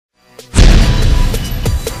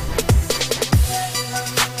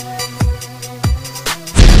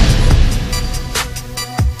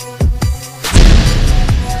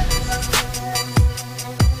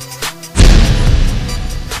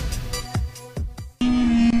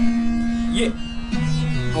Yeah.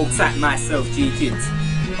 Hold tight myself, G-Kids.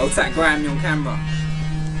 Hold tight Graham on camera.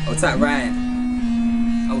 Hold tight Ryan.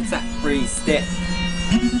 Hold tight Free Step.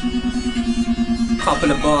 Couple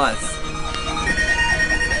of bars.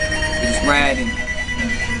 We're just riding.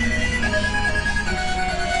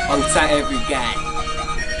 Hold tight every guy.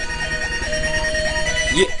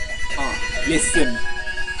 Yeah. Listen.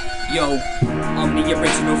 Yo, I'm the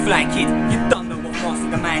original fly kid. You don't know what fast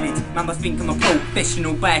the manage. Man must think I'm a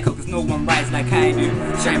professional biker, cause no one rides like I do.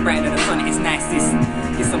 Shine bright in the sun, it's nicest.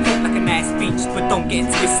 Yes, I'm hot like a nice beach, but don't get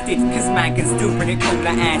twisted, cause man can still bring it cold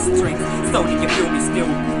like ice drinks. Slowly you feel me still.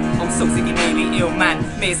 I'm so sick and nearly ill, man.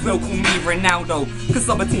 May as well call me Ronaldo, cause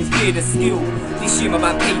other teams clear the skill. They assume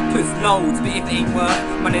about papers, loads, but if it ain't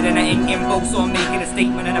worth money, then it ain't info. So I'm making a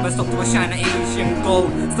statement, I never stop to a shine of Asian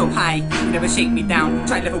gold. So high, you never shake me down.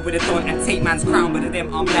 Try level with a thorn and take man's crown, but to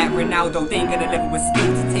them I'm like Ronaldo. They ain't gonna level with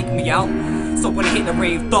skill to take me out. So when I hit the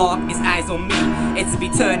rave dark, it's eyes on me. It's to be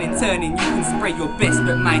turning. You can spray your best,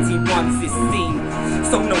 but my team wants this scene.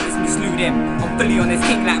 So notice me slew them. I'm fully on this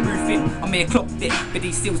king like roofing. I'm here clocked it, but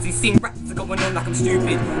these seals, these same raps are going on like I'm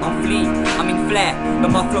stupid. I'm flea, I'm in flair, but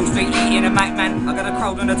my flow straight eating a mic, man. I got a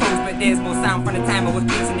crowd on the toes, but there's more sound from the time I was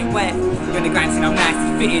beating it wet. When the grind scene, I'm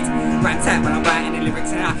nicely fitted. Rhyme tight when I'm writing the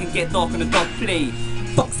lyrics, and I can get dark on the dog play.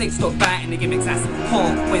 Fuck's sake, stop biting the gimmicks, that's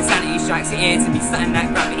hard. When sanity strikes, it air to me, something like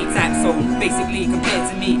gravity type. So basically,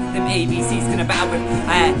 compared to me, them ABCs gonna battle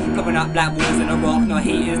with blowing up like walls in a rock. No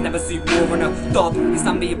haters, never suit war on a dog. Yes,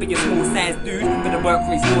 I'm a big small size dude, but the work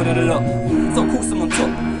rate's more than a lot. So of course I'm on top.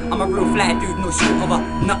 I'm a real fly dude, no short of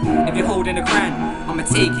a nut. If you're holding a crown, I'ma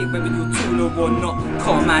take it whether you're tall or not.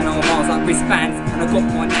 Car man on miles like wristbands, and I got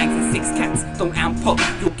more nags and 6 cats. Don't amp pop,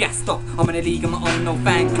 you're gassed up. I'm in a league, I'm on no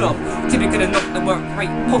fan club. Typically knock the work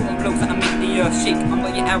rate, potent blows that I make the earth shake. I'm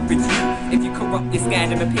not your average you. If you corrupt this guy,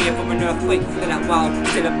 then appear from an earthquake. They're like wow,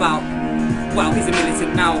 still about. Wow, he's a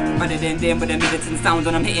militant now. Better than them with a militant sound,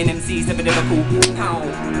 and I'm hitting MCs of a Liverpool. Pow.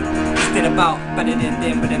 Still about. Better than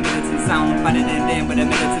them with a militant sound. Better than them with a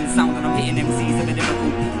militant sound, and I'm hitting MCs of a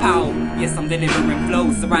Liverpool. Pow. Yes, I'm delivering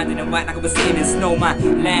flows, surrounding in white like I was sitting in snow. My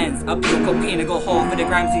lands, I pure cocaine, I got half of the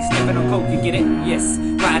grams, he's slipping on coke, you get it? Yes,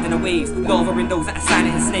 riding the waves, lava in those that are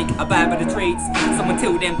silent and snake. I buy by the trades, someone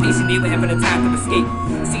tell them patiently we're having a time to escape.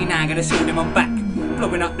 See now, I gotta show them I'm back.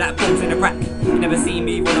 Blowing up like balls in the rack. You never see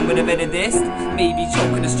me running with a better disc. Maybe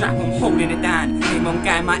choking the strap, I'm holding it down. Name on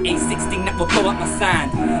guy, my A16 that will blow up my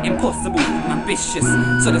sand. Impossible, I'm ambitious,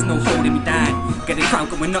 so there's no holding me down. Get the crowd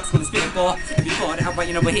going nuts when I spit a bar. Every bar that I write,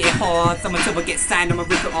 you know I hit it hard. Someone till I get signed, I'ma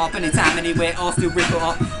rip it up. Anytime, anywhere, I'll still rip it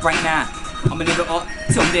up. Right now, I'ma live it up.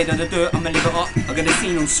 Till I'm dead on the dirt, I'ma live it up. I got a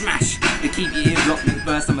scene on smash. They keep your ears locked, next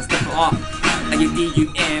verse, I'ma step it up. I get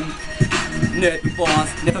DUM. Nerd with bars,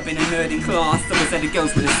 never been a nerd in class. Someone said the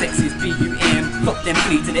girls were the sexiest BUM. Fuck them,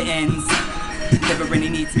 flee to the ends. Never really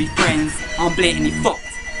need to be friends. I'm blatantly fucked.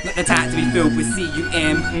 Not the type to be filled with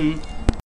CUM.